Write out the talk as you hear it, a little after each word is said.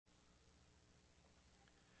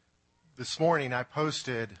This morning I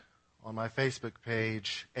posted on my Facebook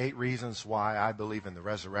page 8 reasons why I believe in the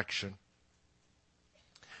resurrection.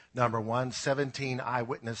 Number 1, 17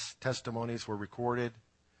 eyewitness testimonies were recorded.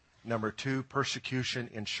 Number 2,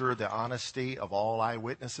 persecution ensured the honesty of all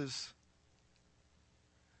eyewitnesses.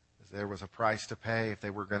 There was a price to pay if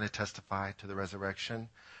they were going to testify to the resurrection.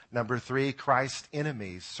 Number 3, Christ's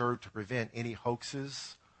enemies served to prevent any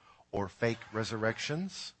hoaxes or fake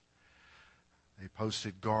resurrections. They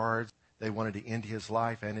posted guards. They wanted to end his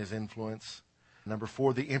life and his influence. Number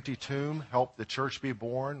 4, the empty tomb helped the church be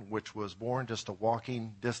born, which was born just a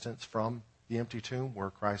walking distance from the empty tomb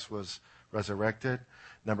where Christ was resurrected.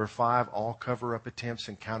 Number 5, all cover-up attempts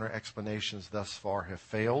and counter-explanations thus far have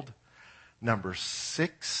failed. Number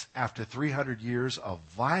 6, after 300 years of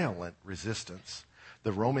violent resistance,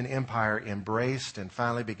 the Roman Empire embraced and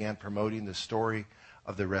finally began promoting the story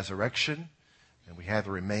of the resurrection. And we have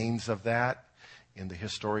the remains of that in the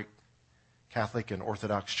historic Catholic and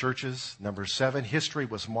Orthodox churches. Number 7, history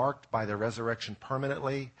was marked by the resurrection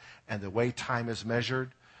permanently, and the way time is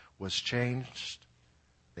measured was changed.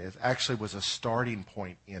 It actually was a starting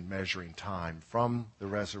point in measuring time from the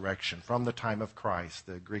resurrection, from the time of Christ,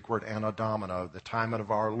 the Greek word anno domino, the time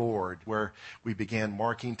of our Lord, where we began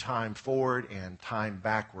marking time forward and time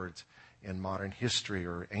backwards in modern history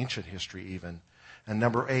or ancient history even. And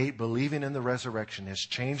number 8, believing in the resurrection has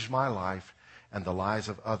changed my life and the lives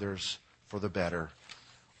of others for the better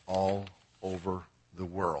all over the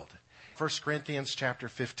world. 1 Corinthians chapter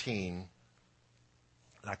 15.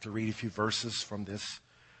 I'd like to read a few verses from this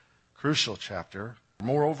crucial chapter.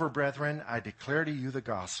 Moreover, brethren, I declare to you the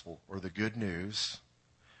gospel, or the good news,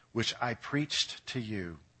 which I preached to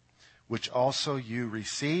you, which also you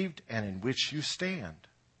received and in which you stand,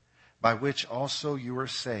 by which also you are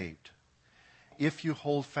saved, if you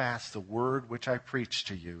hold fast the word which I preached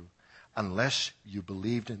to you, unless you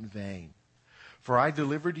believed in vain. For I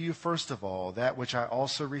delivered to you first of all that which I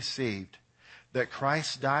also received, that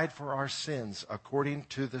Christ died for our sins according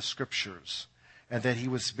to the Scriptures, and that he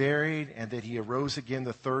was buried, and that he arose again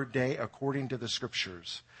the third day according to the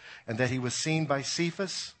Scriptures, and that he was seen by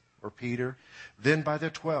Cephas, or Peter, then by the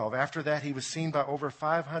 12. After that he was seen by over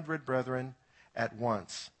 500 brethren at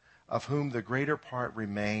once, of whom the greater part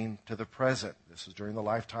remain to the present. This is during the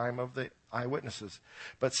lifetime of the eyewitnesses.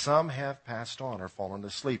 But some have passed on or fallen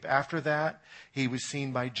asleep. After that, he was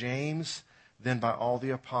seen by James, then by all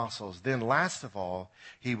the apostles. Then last of all,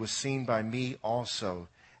 he was seen by me also,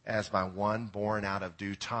 as by one born out of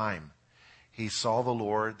due time. He saw the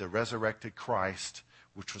Lord, the resurrected Christ,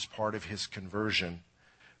 which was part of his conversion.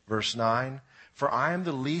 Verse 9, for I am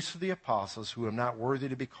the least of the apostles, who am not worthy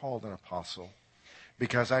to be called an apostle,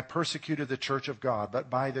 because I persecuted the church of God. But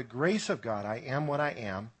by the grace of God I am what I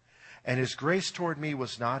am, and his grace toward me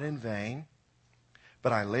was not in vain.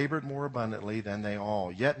 But I labored more abundantly than they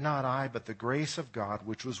all. Yet not I, but the grace of God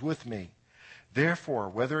which was with me. Therefore,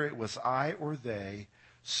 whether it was I or they,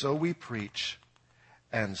 so we preach,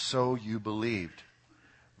 and so you believed.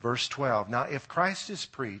 Verse 12, now if Christ is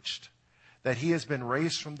preached that he has been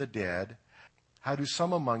raised from the dead, how do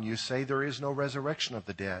some among you say there is no resurrection of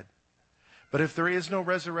the dead? But if there is no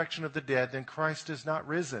resurrection of the dead, then Christ is not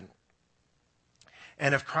risen.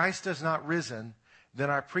 And if Christ has not risen, then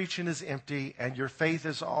our preaching is empty, and your faith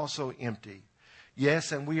is also empty.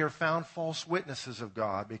 Yes, and we are found false witnesses of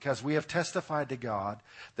God, because we have testified to God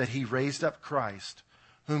that he raised up Christ,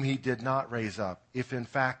 whom he did not raise up, if in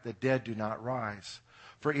fact the dead do not rise.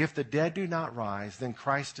 For if the dead do not rise, then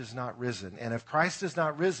Christ is not risen. And if Christ is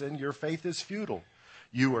not risen, your faith is futile.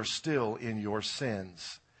 You are still in your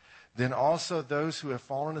sins. Then also those who have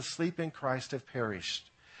fallen asleep in Christ have perished.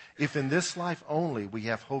 If in this life only we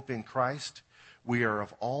have hope in Christ, we are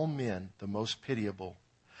of all men the most pitiable.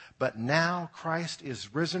 But now Christ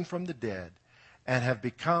is risen from the dead, and have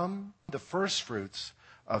become the firstfruits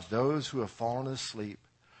of those who have fallen asleep.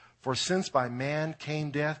 For since by man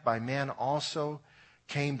came death, by man also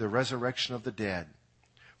came the resurrection of the dead.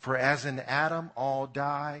 For as in Adam all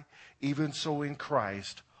die, even so in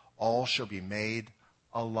Christ all shall be made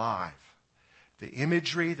alive. The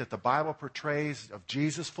imagery that the Bible portrays of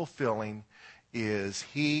Jesus fulfilling is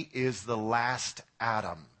he is the last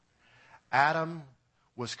Adam. Adam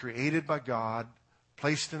was created by God,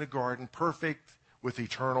 placed in a garden, perfect with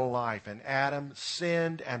eternal life. And Adam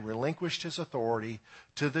sinned and relinquished his authority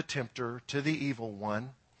to the tempter, to the evil one,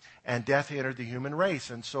 and death entered the human race.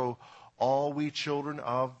 And so all we children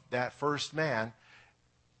of that first man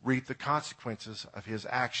reap the consequences of his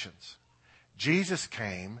actions. Jesus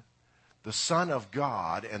came, the Son of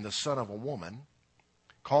God and the Son of a woman,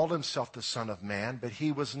 called himself the Son of Man, but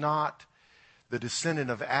he was not the descendant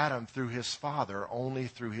of Adam through his father, only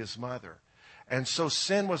through his mother. And so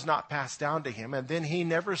sin was not passed down to him, and then he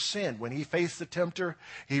never sinned. When he faced the tempter,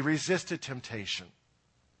 he resisted temptation.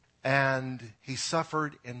 And he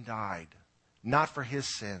suffered and died, not for his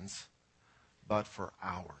sins, but for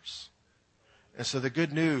ours. And so the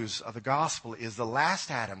good news of the gospel is the last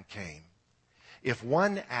Adam came. If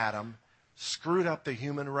one Adam screwed up the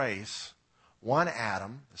human race, one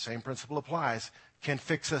Adam, the same principle applies, can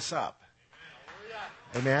fix us up.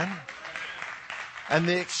 Amen? And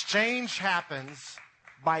the exchange happens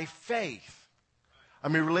by faith. I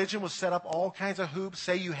mean, religion will set up all kinds of hoops,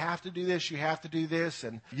 say you have to do this, you have to do this,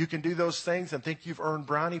 and you can do those things and think you've earned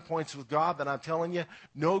brownie points with God. But I'm telling you,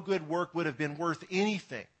 no good work would have been worth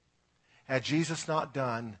anything had Jesus not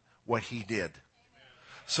done what he did.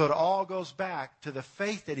 So it all goes back to the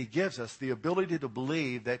faith that he gives us, the ability to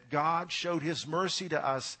believe that God showed his mercy to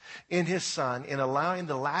us in his Son in allowing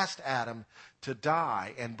the last Adam to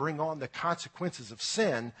die and bring on the consequences of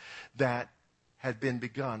sin that had been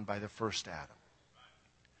begun by the first Adam.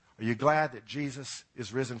 Are you glad that Jesus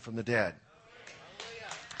is risen from the dead?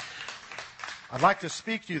 I'd like to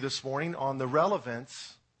speak to you this morning on the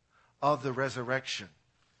relevance of the resurrection.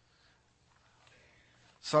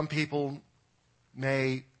 Some people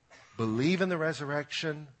may believe in the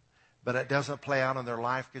resurrection, but it doesn't play out in their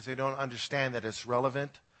life because they don't understand that it's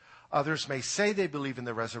relevant. Others may say they believe in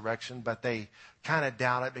the resurrection, but they kind of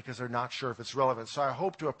doubt it because they're not sure if it's relevant. So I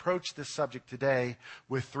hope to approach this subject today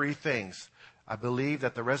with three things. I believe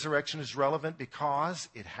that the resurrection is relevant because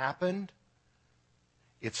it happened.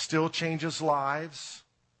 It still changes lives.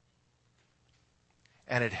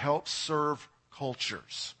 And it helps serve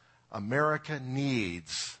cultures. America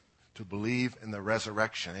needs to believe in the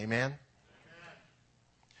resurrection. Amen?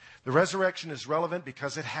 The resurrection is relevant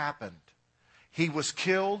because it happened. He was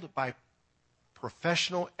killed by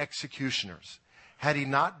professional executioners. Had he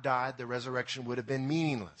not died, the resurrection would have been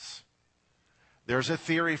meaningless. There's a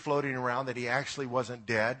theory floating around that he actually wasn't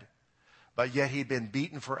dead, but yet he'd been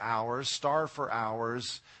beaten for hours, starved for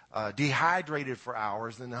hours, dehydrated for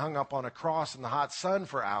hours, then hung up on a cross in the hot sun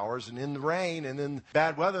for hours, and in the rain, and in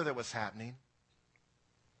bad weather that was happening.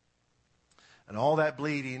 And all that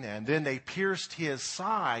bleeding, and then they pierced his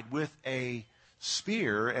side with a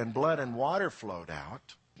spear, and blood and water flowed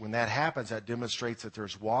out. When that happens, that demonstrates that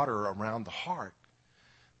there's water around the heart.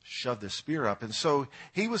 Shove the spear up. And so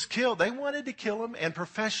he was killed. They wanted to kill him, and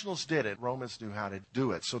professionals did it. Romans knew how to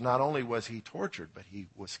do it. So not only was he tortured, but he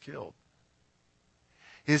was killed.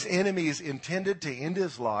 His enemies intended to end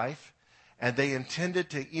his life, and they intended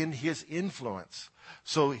to end his influence.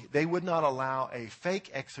 So they would not allow a fake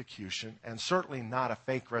execution, and certainly not a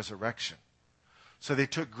fake resurrection. So they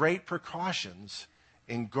took great precautions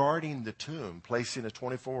in guarding the tomb, placing a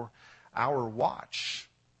 24-hour watch.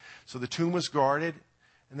 So the tomb was guarded.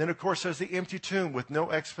 And then, of course, there's the empty tomb with no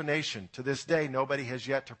explanation. To this day, nobody has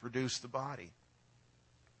yet to produce the body.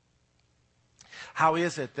 How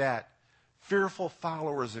is it that fearful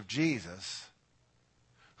followers of Jesus,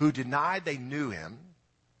 who denied they knew him,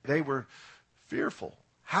 they were fearful?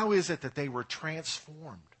 How is it that they were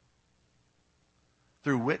transformed?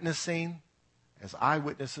 Through witnessing as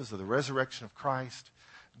eyewitnesses of the resurrection of Christ,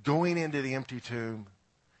 going into the empty tomb.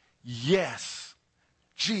 Yes,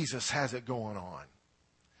 Jesus has it going on.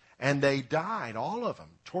 And they died, all of them,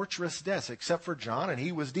 torturous deaths, except for John, and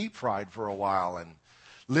he was deep fried for a while and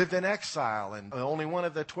lived in exile, and only one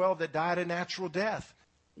of the 12 that died a natural death.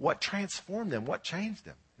 What transformed them? What changed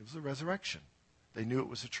them? It was the resurrection. They knew it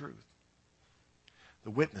was the truth.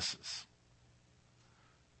 The witnesses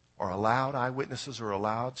are allowed, eyewitnesses are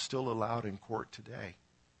allowed, still allowed in court today.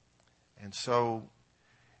 And so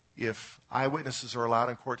if eyewitnesses are allowed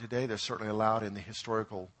in court today, they're certainly allowed in the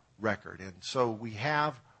historical record. And so we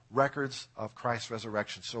have records of Christ's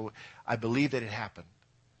resurrection. So I believe that it happened,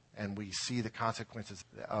 and we see the consequences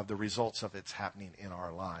of the results of its happening in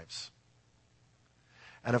our lives.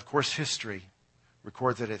 And of course, history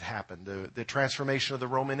records that it happened. The transformation of the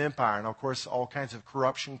Roman Empire, and of course, all kinds of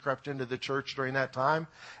corruption crept into the church during that time,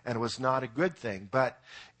 and it was not a good thing, but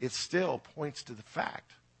it still points to the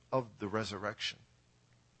fact of the resurrection.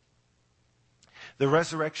 The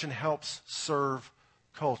resurrection helps serve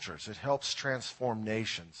cultures. It helps transform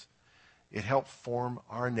nations. It helped form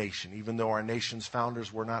our nation. Even though our nation's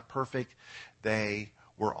founders were not perfect, they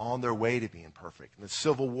were on their way to being perfect. And the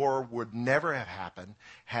Civil War would never have happened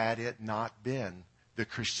had it not been the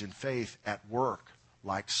Christian faith at work,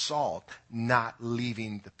 like salt, not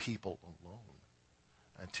leaving the people alone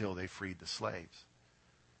until they freed the slaves.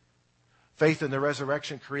 Faith in the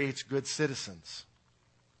resurrection creates good citizens.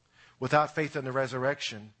 Without faith in the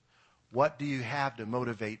resurrection, What do you have to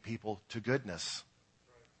motivate people to goodness?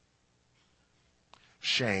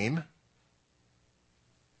 Shame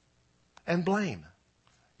and blame.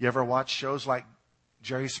 You ever watch shows like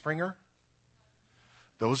Jerry Springer?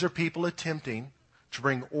 Those are people attempting to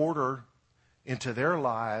bring order into their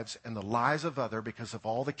lives and the lives of others because of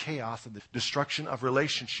all the chaos and the destruction of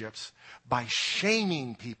relationships by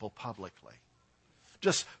shaming people publicly.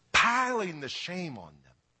 Just piling the shame on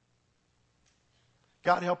them.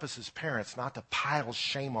 God help us as parents not to pile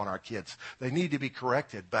shame on our kids. They need to be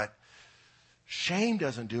corrected, but shame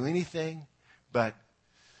doesn't do anything but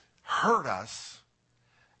hurt us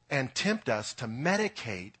and tempt us to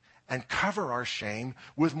medicate and cover our shame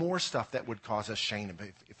with more stuff that would cause us shame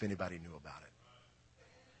if anybody knew about it.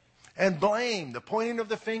 And blame, the pointing of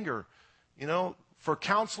the finger. You know, for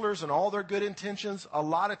counselors and all their good intentions, a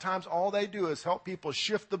lot of times all they do is help people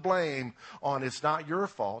shift the blame on it's not your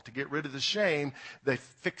fault. To get rid of the shame, they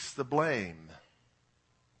fix the blame.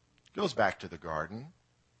 Goes back to the garden.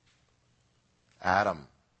 Adam,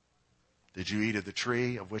 did you eat of the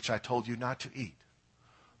tree of which I told you not to eat?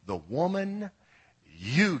 The woman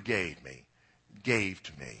you gave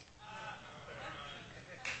to me.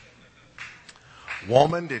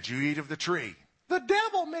 Woman, did you eat of the tree? The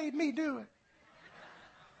devil made me do it.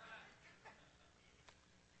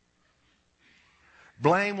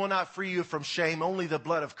 Blame will not free you from shame, only the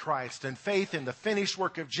blood of Christ and faith in the finished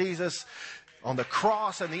work of Jesus on the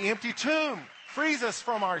cross and the empty tomb frees us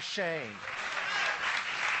from our shame.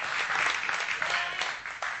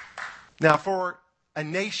 Now, for a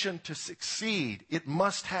nation to succeed, it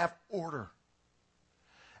must have order.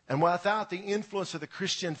 And without the influence of the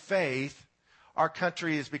Christian faith, our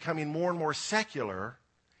country is becoming more and more secular.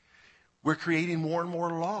 We're creating more and more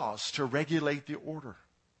laws to regulate the order.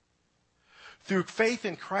 Through faith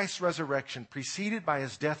in Christ's resurrection, preceded by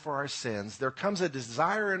his death for our sins, there comes a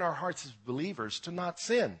desire in our hearts as believers to not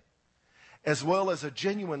sin, as well as a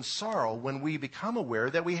genuine sorrow when we become aware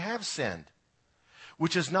that we have sinned,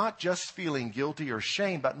 which is not just feeling guilty or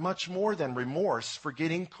shame, but much more than remorse for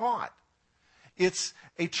getting caught. It's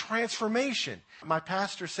a transformation. My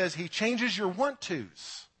pastor says he changes your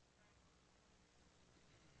want-tos.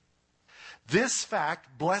 This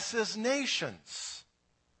fact blesses nations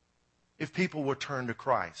if people will turn to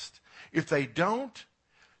Christ. If they don't,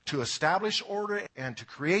 to establish order and to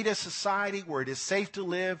create a society where it is safe to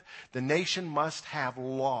live, the nation must have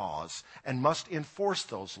laws and must enforce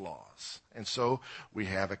those laws. And so we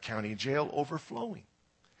have a county jail overflowing.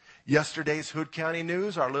 Yesterday's Hood County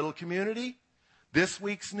News, our little community. This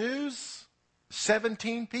week's news,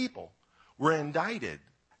 17 people were indicted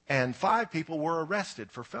and 5 people were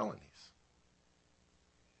arrested for felonies.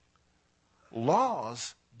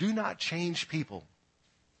 Laws do not change people.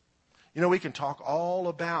 You know, we can talk all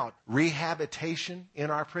about rehabilitation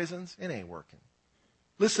in our prisons. It ain't working.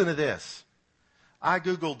 Listen to this. I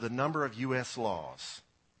Googled the number of U.S. laws.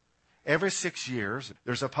 Every 6 years,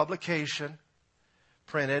 there's a publication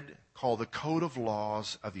printed called the Code of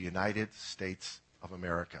Laws of the United States of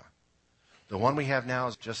America. The one we have now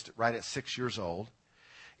is just right at 6 years old.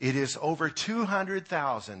 It is over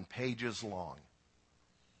 200,000 pages long.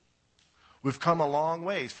 We've come a long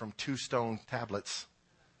ways from 2 stone tablets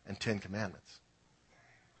and 10 commandments.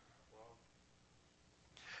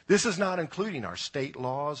 This is not including our state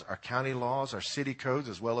laws, our county laws, our city codes,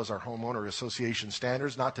 as well as our homeowner association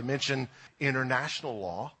standards, not to mention international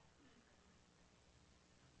law.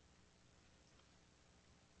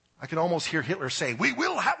 I can almost hear Hitler say, "We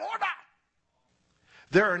will have order."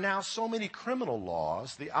 There are now so many criminal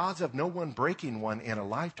laws, the odds of no one breaking one in a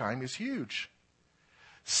lifetime is huge.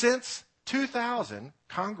 Since 2000,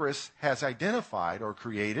 Congress has identified or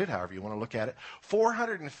created, however you want to look at it,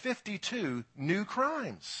 452 new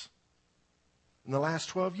crimes in the last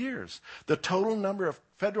 12 years. The total number of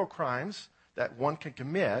federal crimes that one can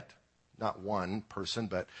commit, not one person,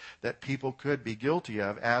 but that people could be guilty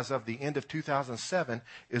of as of the end of 2007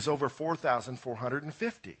 is over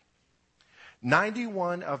 4,450.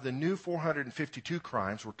 91 of the new 452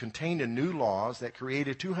 crimes were contained in new laws that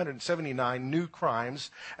created 279 new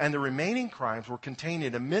crimes, and the remaining crimes were contained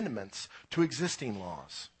in amendments to existing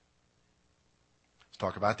laws. Let's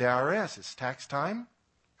talk about the IRS. It's tax time.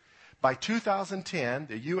 By 2010,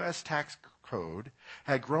 the U.S. tax code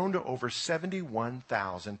had grown to over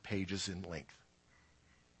 71,000 pages in length.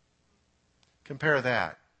 Compare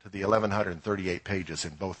that to the 1,138 pages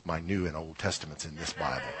in both my New and Old Testaments in this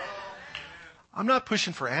Bible. I'm not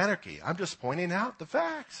pushing for anarchy. I'm just pointing out the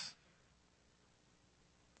facts.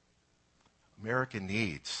 America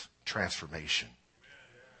needs transformation.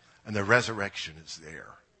 And the resurrection is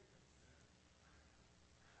there.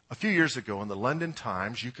 A few years ago in the London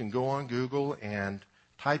Times, you can go on Google and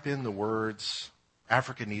type in the words,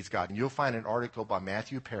 Africa needs God. And you'll find an article by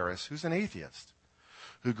Matthew Paris, who's an atheist,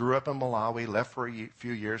 who grew up in Malawi, left for a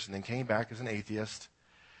few years, and then came back as an atheist.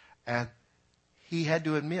 And he had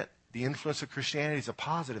to admit the influence of Christianity is a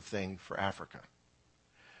positive thing for Africa.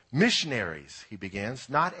 Missionaries, he begins,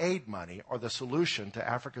 not aid money, are the solution to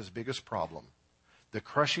Africa's biggest problem, the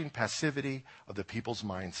crushing passivity of the people's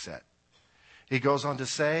mindset. He goes on to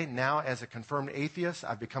say, now as a confirmed atheist,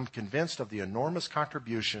 I've become convinced of the enormous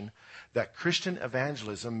contribution that Christian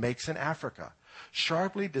evangelism makes in Africa,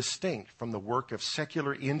 sharply distinct from the work of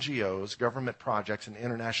secular NGOs, government projects, and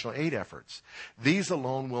international aid efforts. These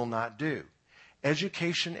alone will not do.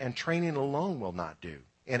 Education and training alone will not do.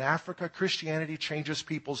 In Africa, Christianity changes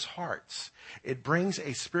people's hearts. It brings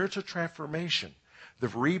a spiritual transformation. The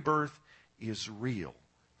rebirth is real.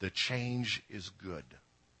 The change is good.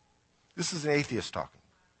 This is an atheist talking.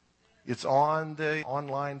 It's on the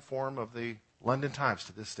online form of the London Times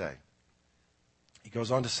to this day. He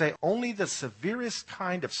goes on to say, only the severest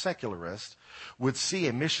kind of secularist would see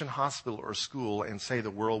a mission hospital or school and say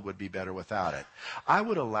the world would be better without it. I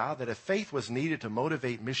would allow that if faith was needed to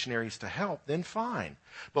motivate missionaries to help, then fine.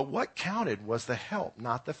 But what counted was the help,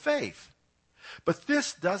 not the faith. But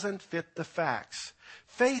this doesn't fit the facts.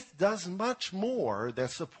 Faith does much more than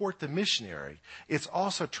support the missionary. It's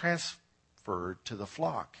also transferred to the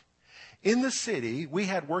flock. In the city, we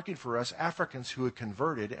had working for us Africans who had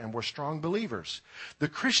converted and were strong believers. The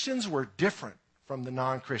Christians were different from the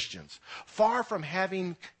non-Christians. Far from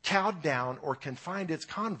having cowed down or confined its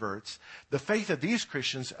converts, the faith of these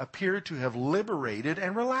Christians appeared to have liberated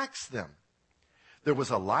and relaxed them. There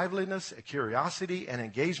was a liveliness, a curiosity, an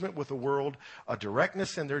engagement with the world, a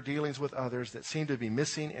directness in their dealings with others that seemed to be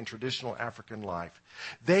missing in traditional African life.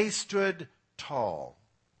 They stood tall.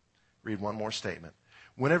 Read one more statement.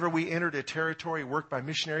 Whenever we entered a territory worked by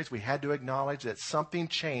missionaries, we had to acknowledge that something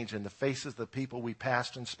changed in the faces of the people we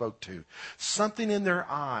passed and spoke to. Something in their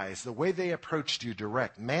eyes, the way they approached you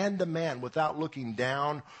direct, man to man, without looking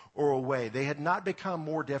down or away. They had not become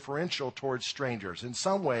more deferential towards strangers. In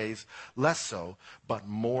some ways, less so, but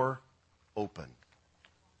more open.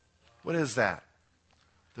 What is that?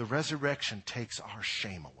 The resurrection takes our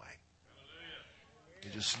shame away.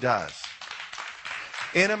 It just does.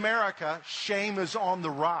 In America, shame is on the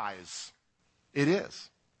rise. It is.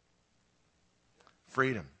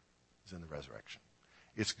 Freedom is in the resurrection.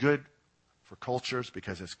 It's good for cultures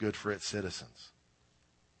because it's good for its citizens.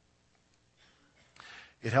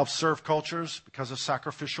 It helps serve cultures because of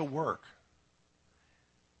sacrificial work.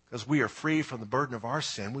 Because we are free from the burden of our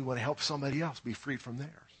sin, we want to help somebody else be free from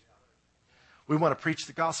theirs. We want to preach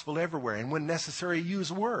the gospel everywhere and when necessary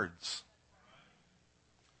use words.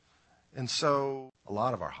 And so a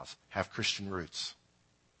lot of our hospitals have Christian roots.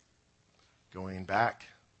 Going back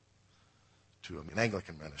to an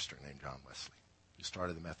Anglican minister named John Wesley, who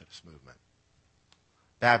started the Methodist movement.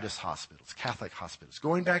 Baptist hospitals, Catholic hospitals.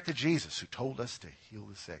 Going back to Jesus, who told us to heal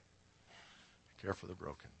the sick, care for the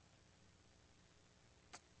broken.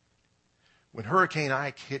 When Hurricane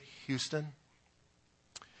Ike hit Houston,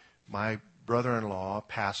 my brother-in-law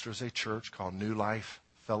pastors a church called New Life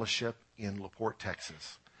Fellowship in LaPorte,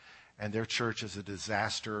 Texas. And their church is a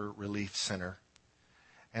disaster relief center.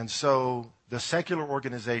 And so the secular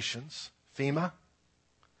organizations, FEMA,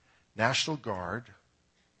 National Guard,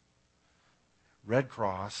 Red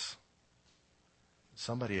Cross,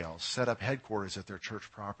 somebody else, set up headquarters at their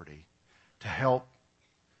church property to help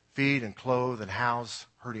feed and clothe and house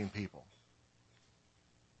hurting people.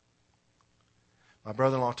 My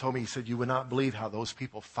brother-in-law told me, he said, you would not believe how those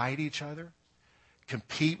people fight each other,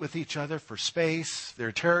 compete with each other for space.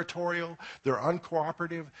 They're territorial. They're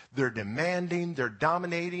uncooperative. They're demanding. They're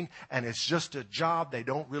dominating. And it's just a job. They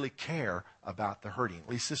don't really care about the hurting. At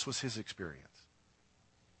least this was his experience.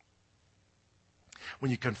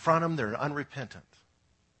 When you confront them, they're unrepentant.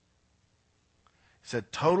 He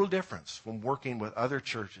said, total difference from working with other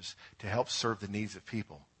churches to help serve the needs of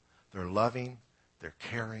people. They're loving. They're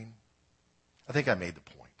caring. I think I made the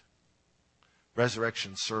point.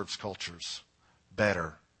 Resurrection serves cultures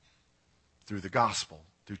better through the gospel,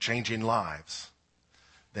 through changing lives,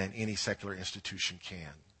 than any secular institution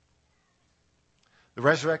can. The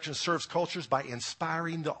resurrection serves cultures by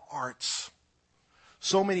inspiring the arts.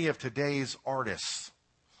 So many of today's artists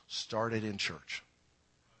started in church.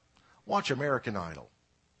 Watch American Idol.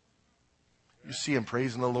 You see them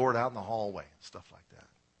praising the Lord out in the hallway, stuff like that.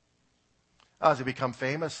 As they become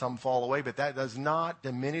famous, some fall away, but that does not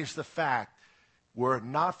diminish the fact, were it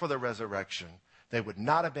not for the resurrection, they would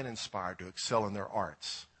not have been inspired to excel in their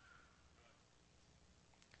arts.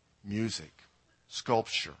 Music,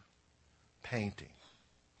 sculpture, painting,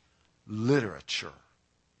 literature,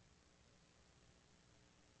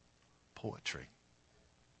 poetry.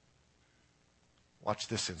 Watch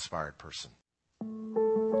this inspired person.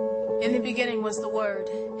 In the beginning was the Word,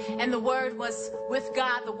 and the Word was with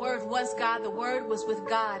God. The Word was God. The Word was with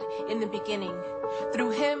God in the beginning.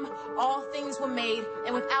 Through him, all things were made,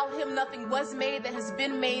 and without him, nothing was made that has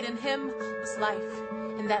been made. In him was life,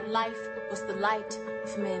 and that life was the light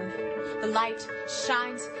of men. The light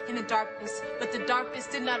shines in the darkness, but the darkness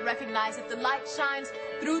did not recognize it. The light shines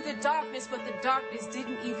through the darkness, but the darkness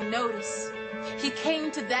didn't even notice. He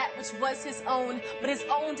came to that which was his own, but his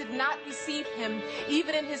own did not receive him.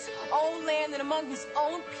 Even in his own land and among his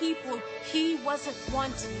own people, he wasn't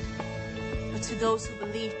wanted. But to those who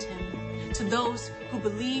believed him, to those who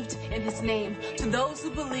believed in his name, to those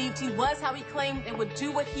who believed he was how he claimed and would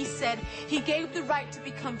do what he said, he gave the right to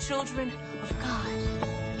become children of God.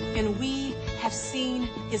 And we have seen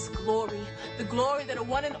his glory, the glory that a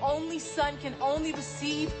one and only Son can only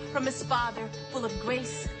receive from his Father, full of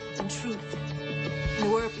grace and truth. And the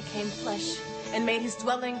Word became flesh and made his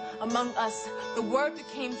dwelling among us. The Word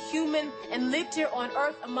became human and lived here on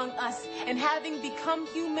earth among us. And having become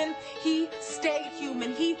human, he stayed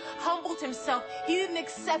human. He humbled himself. He didn't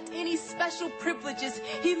accept any special privileges.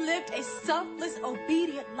 He lived a selfless,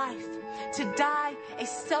 obedient life to die a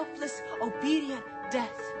selfless, obedient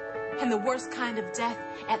death. And the worst kind of death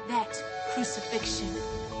at that, crucifixion.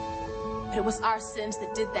 But it was our sins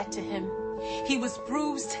that did that to him. He was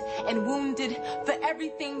bruised and wounded for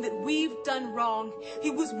everything that we've done wrong. He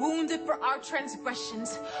was wounded for our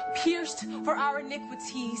transgressions, pierced for our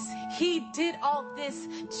iniquities. He did all this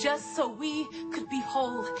just so we could be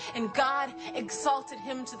whole. And God exalted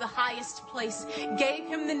him to the highest place, gave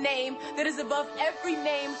him the name that is above every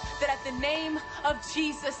name, that at the name of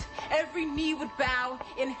Jesus, every knee would bow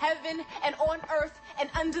in heaven and on earth and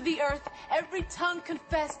under the earth. Every tongue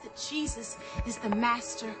confess that Jesus is the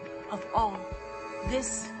master of all.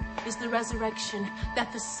 This is the resurrection,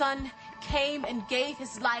 that the Son came and gave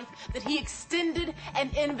his life, that he extended an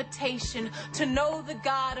invitation to know the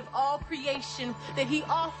God of all creation, that he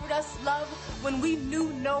offered us love when we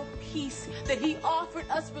knew no peace, that he offered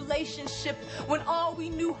us relationship when all we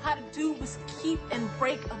knew how to do was keep and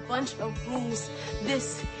break a bunch of rules.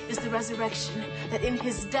 This is the resurrection, that in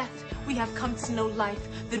his death we have come to know life,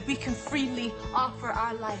 that we can freely offer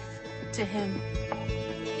our life to him.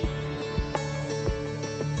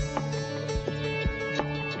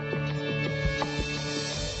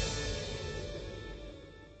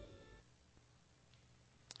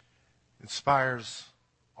 Inspires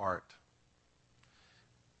art.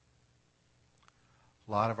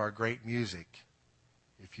 A lot of our great music,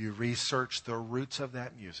 if you research the roots of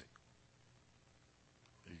that music,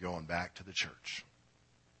 you're going back to the church.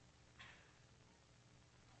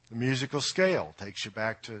 The musical scale takes you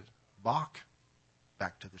back to Bach,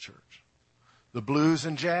 back to the church. The blues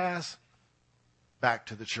and jazz, back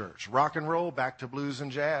to the church. Rock and roll, back to blues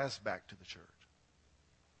and jazz, back to the church.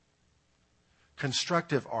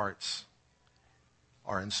 Constructive arts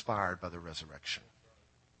are inspired by the resurrection.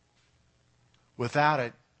 Without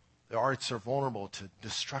it, the arts are vulnerable to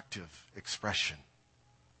destructive expression,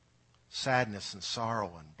 sadness and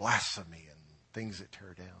sorrow and blasphemy and things that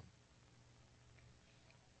tear down.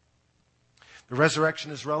 The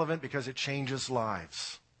resurrection is relevant because it changes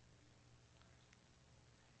lives.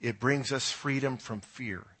 It brings us freedom from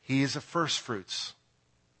fear. He is the first fruits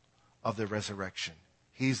of the resurrection.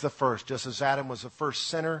 He's the first. Just as Adam was the first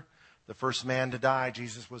sinner, the first man to die,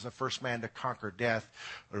 Jesus was the first man to conquer death,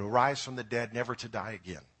 to rise from the dead, never to die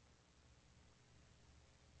again.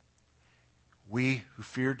 We who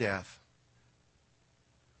fear death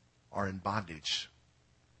are in bondage.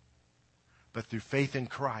 But through faith in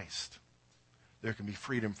Christ, there can be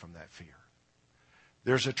freedom from that fear.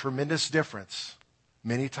 There's a tremendous difference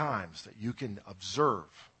many times that you can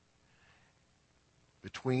observe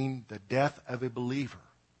between the death of a believer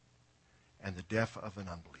and the death of an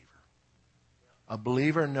unbeliever. A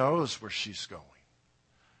believer knows where she's going,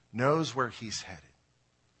 knows where he's headed.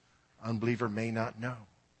 Unbeliever may not know.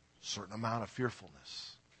 A certain amount of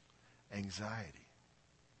fearfulness, anxiety.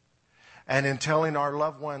 And in telling our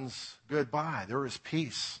loved ones goodbye, there is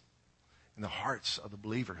peace in the hearts of the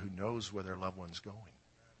believer who knows where their loved one's going.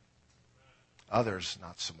 Others,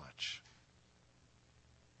 not so much.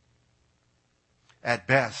 At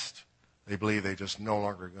best, they believe they just no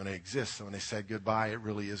longer going to exist. So when they said goodbye, it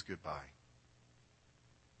really is goodbye.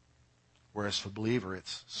 Whereas for the believer,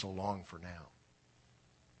 it's so long for now.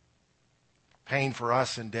 Pain for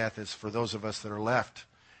us in death is for those of us that are left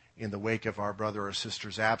in the wake of our brother or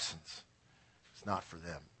sister's absence. It's not for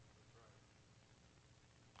them.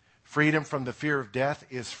 Freedom from the fear of death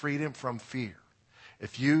is freedom from fear.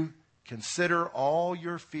 If you consider all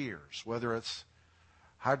your fears, whether it's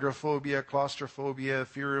hydrophobia, claustrophobia,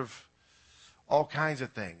 fear of all kinds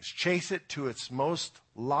of things, chase it to its most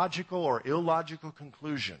logical or illogical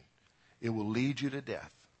conclusion, it will lead you to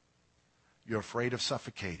death. You're afraid of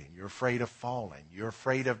suffocating. You're afraid of falling. You're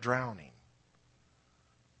afraid of drowning.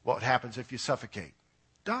 What happens if you suffocate?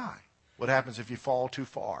 Die. What happens if you fall too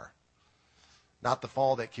far? Not the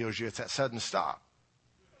fall that kills you, it's that sudden stop.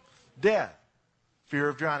 Death. Fear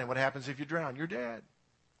of drowning. What happens if you drown? You're dead.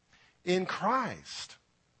 In Christ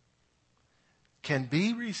can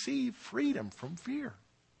be received freedom from fear.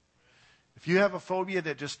 If you have a phobia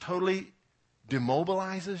that just totally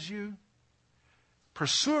demobilizes you,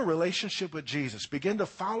 pursue a relationship with Jesus. Begin to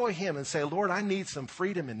follow him and say, Lord, I need some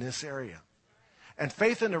freedom in this area. And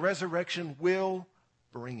faith in the resurrection will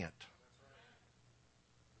bring it.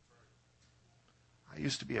 I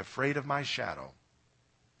used to be afraid of my shadow.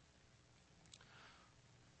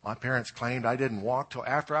 My parents claimed I didn't walk till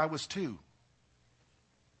after I was 2.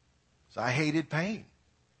 So I hated pain.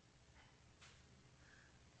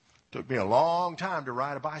 It took me a long time to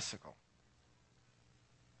ride a bicycle.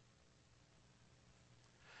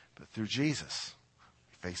 But through Jesus,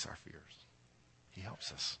 we face our fears. He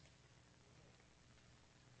helps us.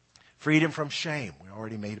 Freedom from shame. We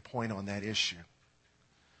already made a point on that issue.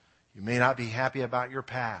 You may not be happy about your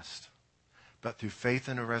past, but through faith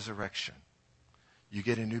in the resurrection, you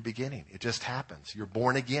get a new beginning. It just happens. You're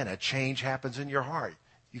born again. A change happens in your heart.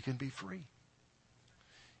 You can be free.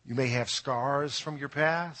 You may have scars from your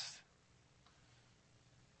past,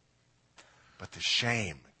 but the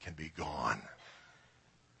shame can be gone.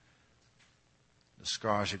 The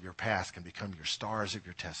scars of your past can become your stars of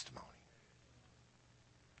your testimony.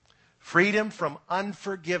 Freedom from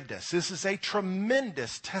unforgiveness. This is a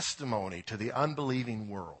tremendous testimony to the unbelieving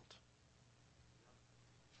world.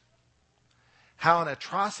 How an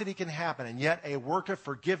atrocity can happen, and yet a work of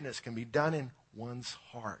forgiveness can be done in one's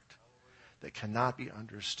heart that cannot be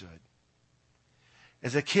understood.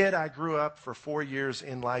 As a kid, I grew up for 4 years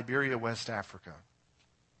in Liberia, West Africa.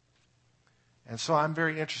 And so I'm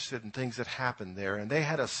very interested in things that happened there. And they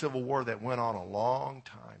had a civil war that went on a long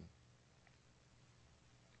time.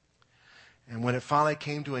 And when it finally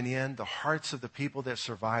came to an end, the hearts of the people that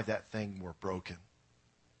survived that thing were broken.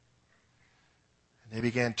 And they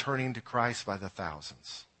began turning to Christ by the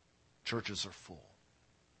thousands. Churches are full.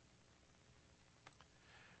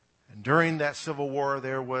 And during that civil war,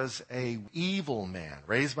 there was an evil man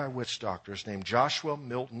raised by witch doctors named Joshua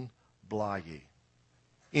Milton Blahyi.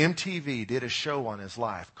 MTV did a show on his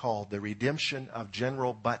life called The Redemption of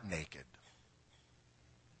General Butt Naked.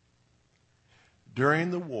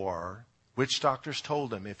 During the war, witch doctors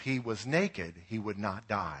told him if he was naked, he would not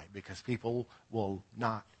die, because people will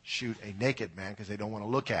not shoot a naked man because they don't want to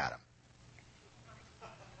look at him.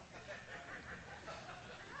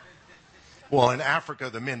 Well, in Africa,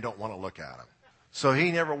 the men don't want to look at him. So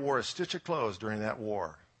he never wore a stitch of clothes during that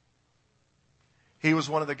war. He was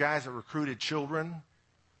one of the guys that recruited children,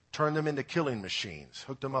 turned them into killing machines,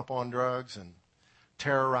 hooked them up on drugs, and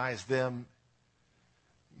terrorized them,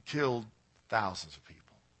 killed thousands of people.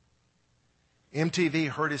 MTV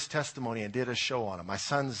heard his testimony and did a show on him. My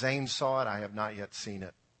son Zane saw it. I have not yet seen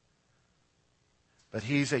it. But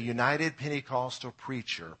he's a United Pentecostal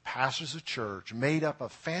preacher, pastors a church made up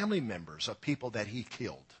of family members of people that he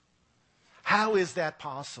killed. How is that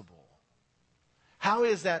possible? How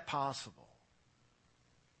is that possible?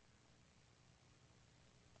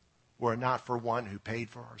 Were it not for one who paid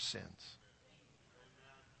for our sins.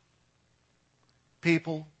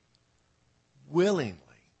 People willingly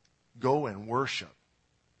go and worship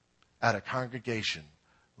at a congregation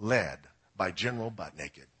led by General Butt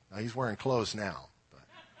Naked. Now he's wearing clothes now.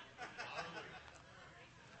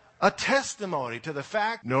 A testimony to the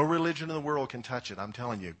fact no religion in the world can touch it. I'm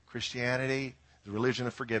telling you, Christianity is the religion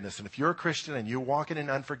of forgiveness. And if you're a Christian and you're walking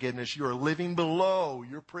in unforgiveness, you are living below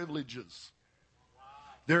your privileges.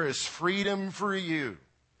 There is freedom for you.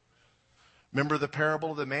 Remember the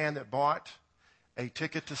parable of the man that bought a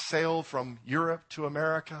ticket to sail from Europe to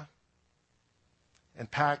America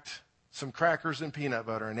and packed some crackers and peanut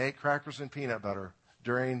butter and ate crackers and peanut butter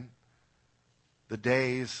during the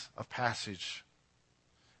days of passage.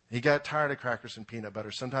 He got tired of crackers and peanut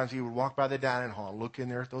butter. Sometimes he would walk by the dining hall, look in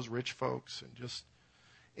there at those rich folks and just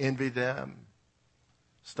envy them,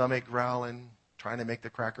 stomach growling, trying to make the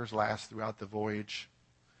crackers last throughout the voyage.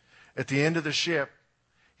 At the end of the ship,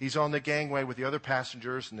 He's on the gangway with the other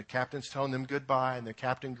passengers, and the captain's telling them goodbye, and the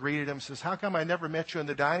captain greeted him, says, "How come I never met you in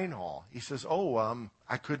the dining hall?" He says,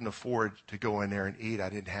 I couldn't afford to go in there and eat. I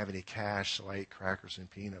didn't have any cash, so I ate crackers and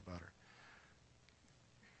peanut butter.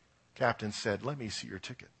 Captain said, "Let me see your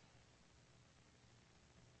ticket."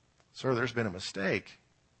 "Sir, there's been a mistake.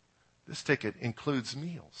 This ticket includes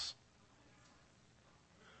meals."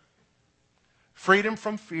 Freedom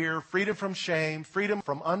from fear, freedom from shame, freedom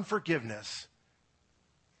from unforgiveness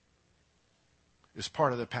is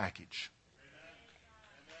part of the package.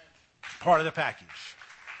 Part of the package.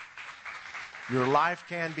 Your life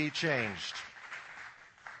can be changed.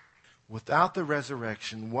 Without the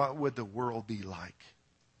resurrection, what would the world be like?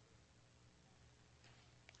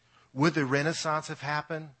 Would the Renaissance have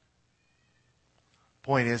happened?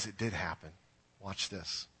 Point is, it did happen. Watch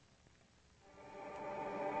this.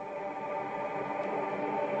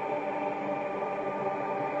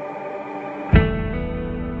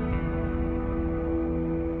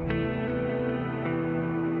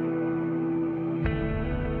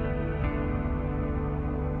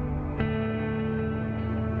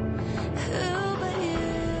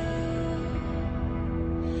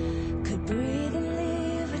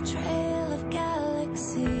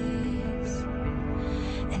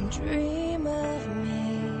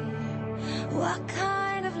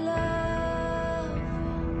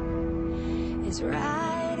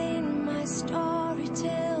 Writing my story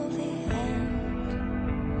till the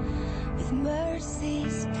end with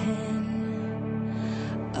mercy's pen.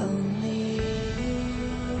 Only you.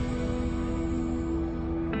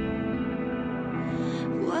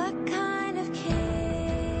 What kind of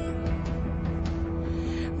king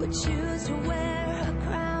would choose to wear a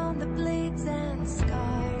crown that bleeds and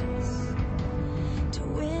scars to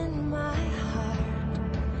win my heart?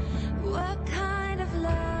 What kind of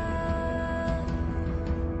love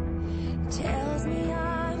tells me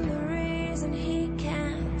I'm the reason he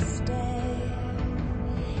can't stay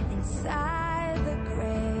inside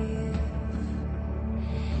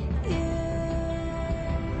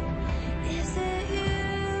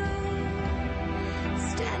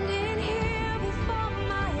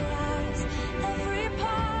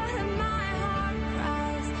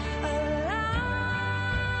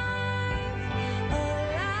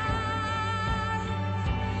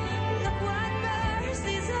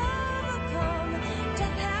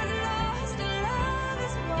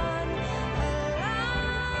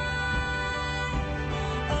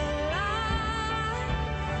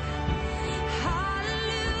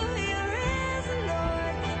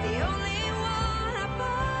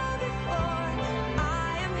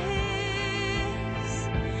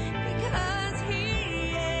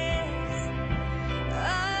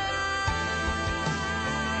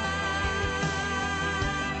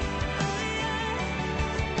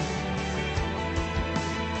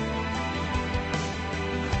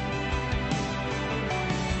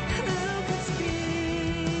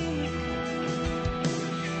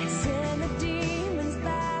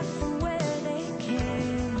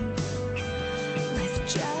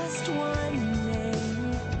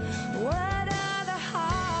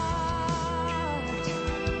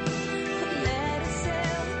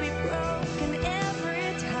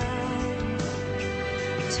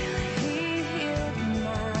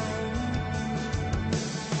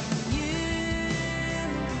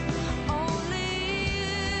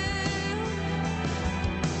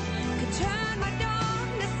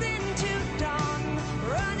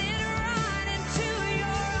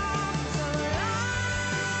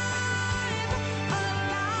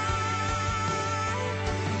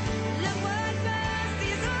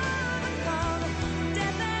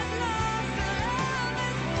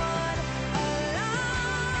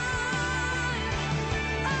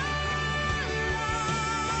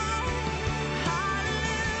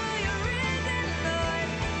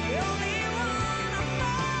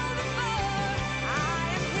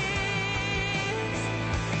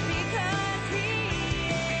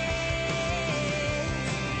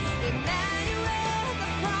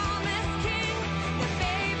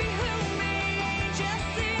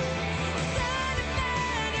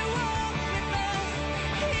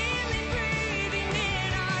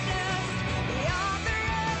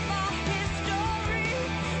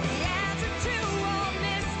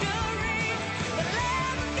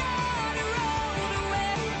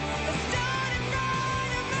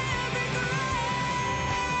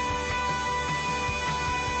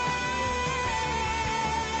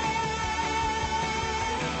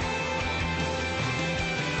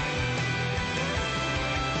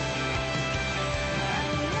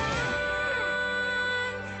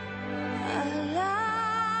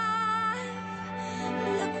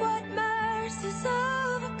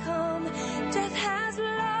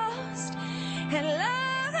and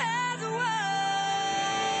love has won.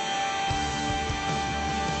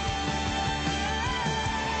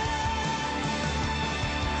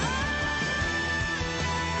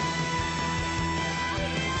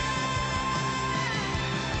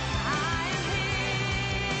 I am his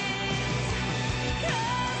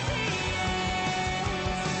because he is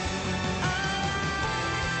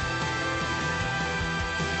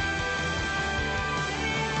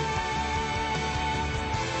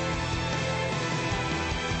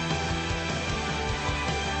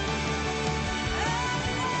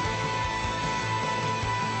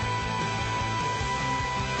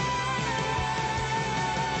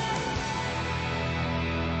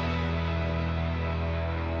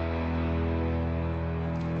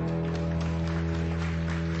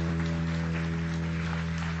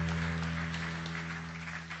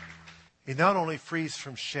He not only frees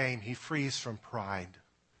from shame, he frees from pride.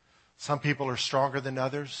 Some people are stronger than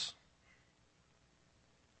others,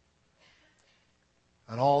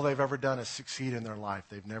 and all they've ever done is succeed in their life.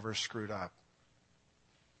 They've never screwed up.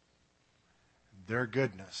 Their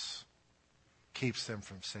goodness keeps them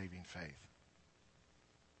from saving faith.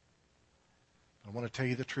 I want to tell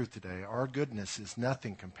you the truth today. Our goodness is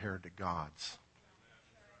nothing compared to God's.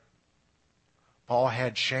 Paul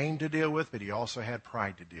had shame to deal with, but he also had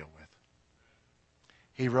pride to deal with.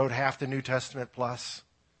 He wrote half the New Testament plus.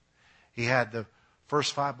 He had the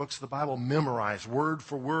first 5 books of the Bible memorized word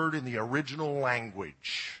for word in the original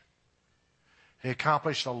language. He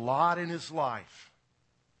accomplished a lot in his life.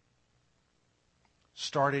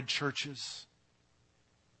 Started churches.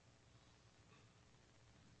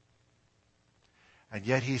 And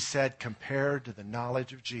yet he said, compared to the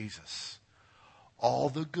knowledge of Jesus, all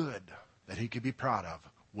the good that he could be proud of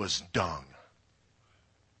was dung.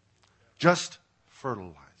 Just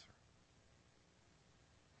fertilizer.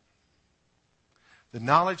 The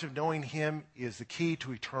knowledge of knowing him is the key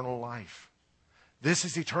to eternal life. This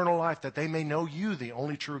is eternal life, that they may know you, the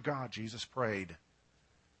only true God, Jesus prayed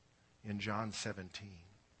in John 17.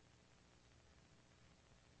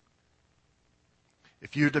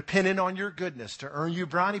 If you're dependent on your goodness to earn you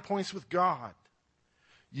brownie points with God,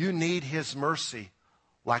 you need his mercy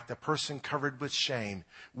like the person covered with shame.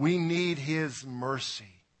 We need his mercy.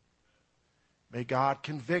 May God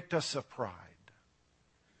convict us of pride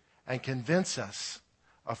and convince us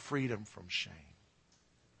of freedom from shame.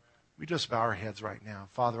 We just bow our heads right now.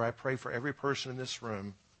 Father, I pray for every person in this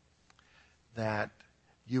room that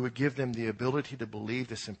you would give them the ability to believe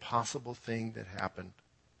this impossible thing that happened,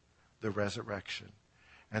 the resurrection,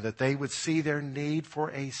 and that they would see their need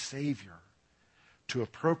for a Savior to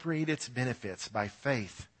appropriate its benefits by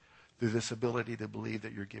faith through this ability to believe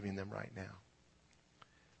that you're giving them right now.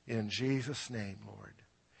 In Jesus' name, Lord.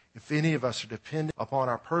 If any of us are dependent upon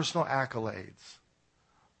our personal accolades,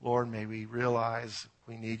 Lord, may we realize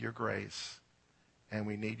we need your grace and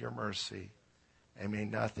we need your mercy, and may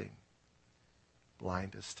nothing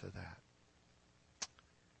blind us to that.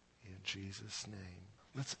 In Jesus' name.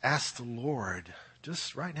 Let's ask the Lord,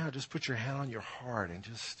 just right now, just put your hand on your heart and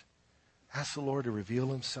just ask the Lord to reveal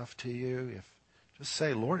himself to you. Just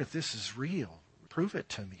say, Lord, if this is real, prove it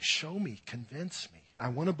to me, show me, convince me. I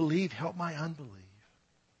want to believe, help my unbelief.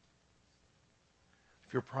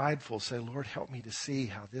 If you're prideful, say, Lord, help me to see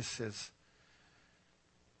how this has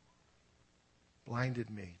blinded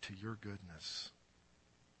me to your goodness.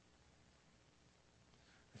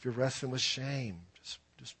 If you're wrestling with shame,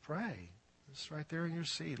 just pray. Just right there in your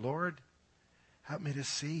seat. Lord, help me to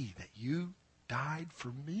see that you died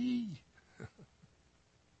for me.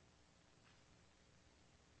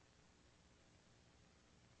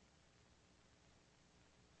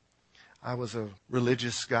 I was a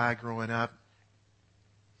religious guy growing up.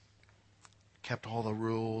 Kept all the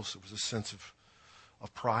rules. It was a sense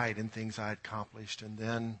of pride in things I had accomplished. And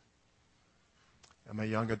then in my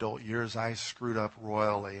young adult years, I screwed up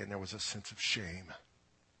royally, and there was a sense of shame.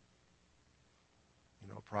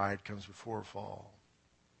 You know, pride comes before a fall.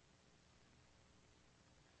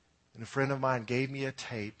 And a friend of mine gave me a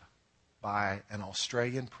tape by an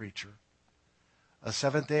Australian preacher, a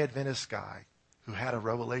Seventh-day Adventist guy, who had a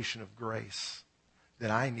revelation of grace that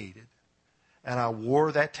I needed. And I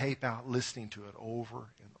wore that tape out listening to it over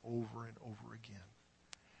and over and over again.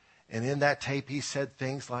 And in that tape he said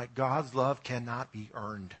things like, God's love cannot be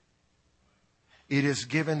earned. It is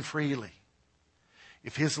given freely.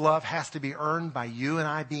 If his love has to be earned by you and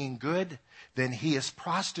I being good, then he is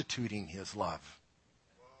prostituting his love.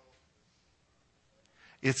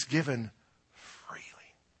 It's given freely.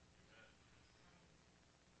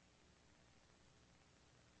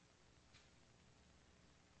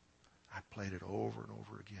 I played it over and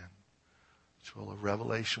over again until a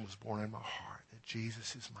revelation was born in my heart that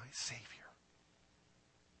Jesus is my Savior.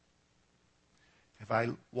 Have I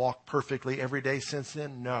walked perfectly every day since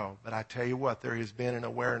then? No. But I tell you what, there has been an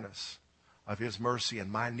awareness of His mercy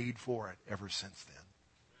and my need for it ever since then.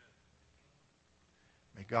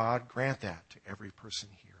 May God grant that to every person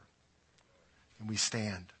here. And we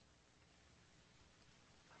stand.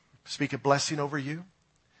 Speak a blessing over you.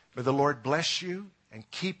 May the Lord bless you and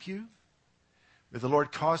keep you. May the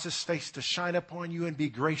Lord cause His face to shine upon you and be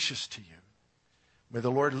gracious to you. May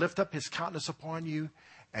the Lord lift up His countenance upon you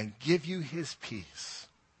and give you His peace.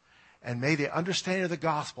 And may the understanding of the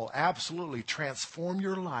gospel absolutely transform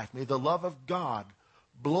your life. May the love of God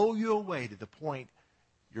blow you away to the point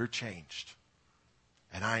you're changed.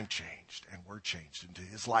 And I'm changed. And we're changed into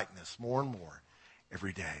His likeness more and more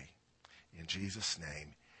every day. In Jesus'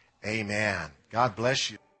 name, amen. God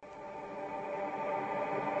bless you.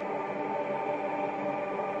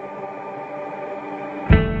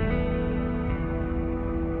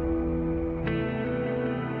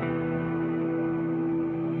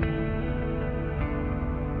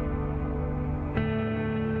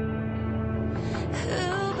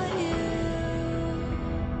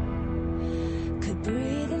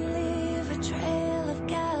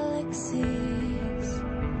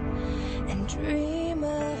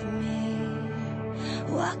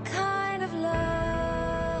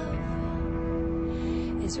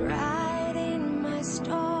 Writing my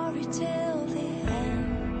story till the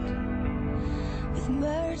end with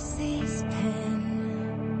mercy's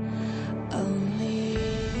pen. Only you.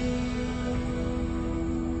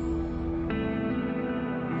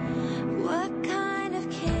 What kind of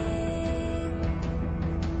king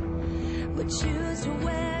would choose to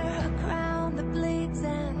wear a crown that bleeds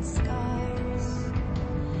and scars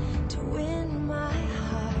to win my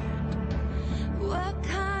heart? What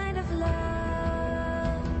kind of love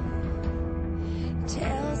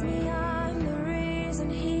tells me I'm the reason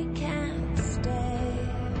he can't stay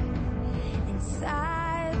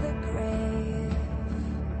inside the grave?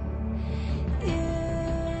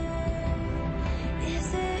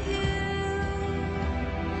 Is it you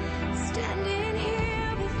standing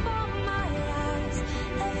here before my eyes?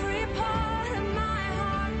 Every part of my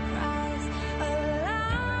heart cries,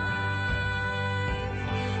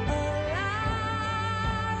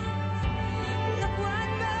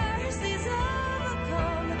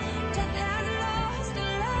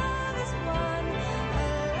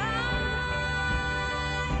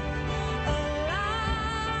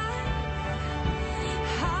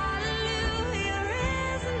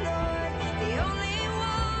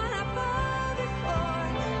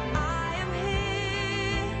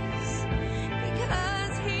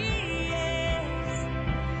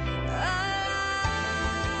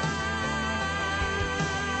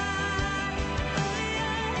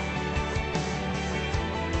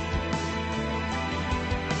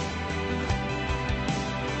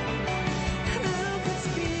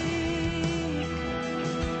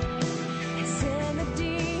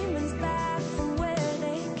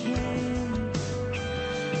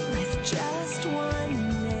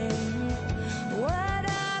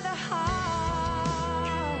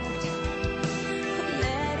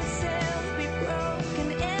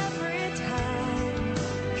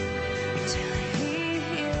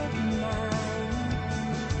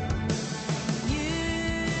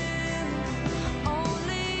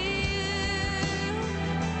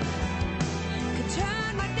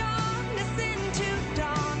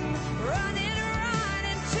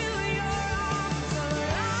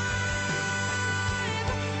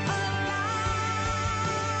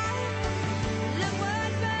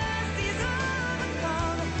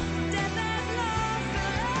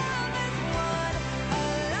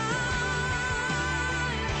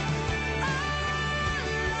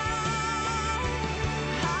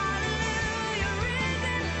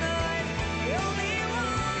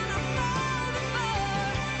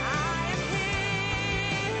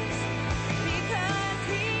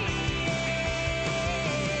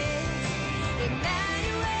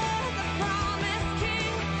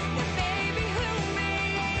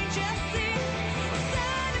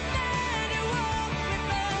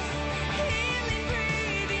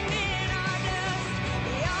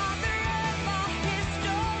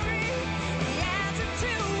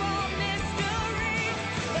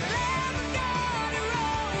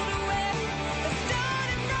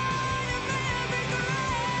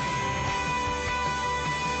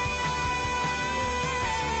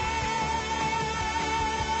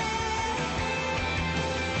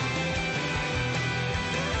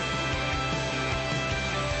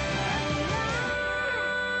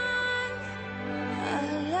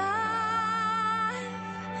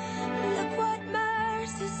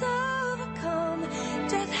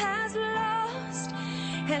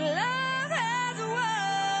 and love.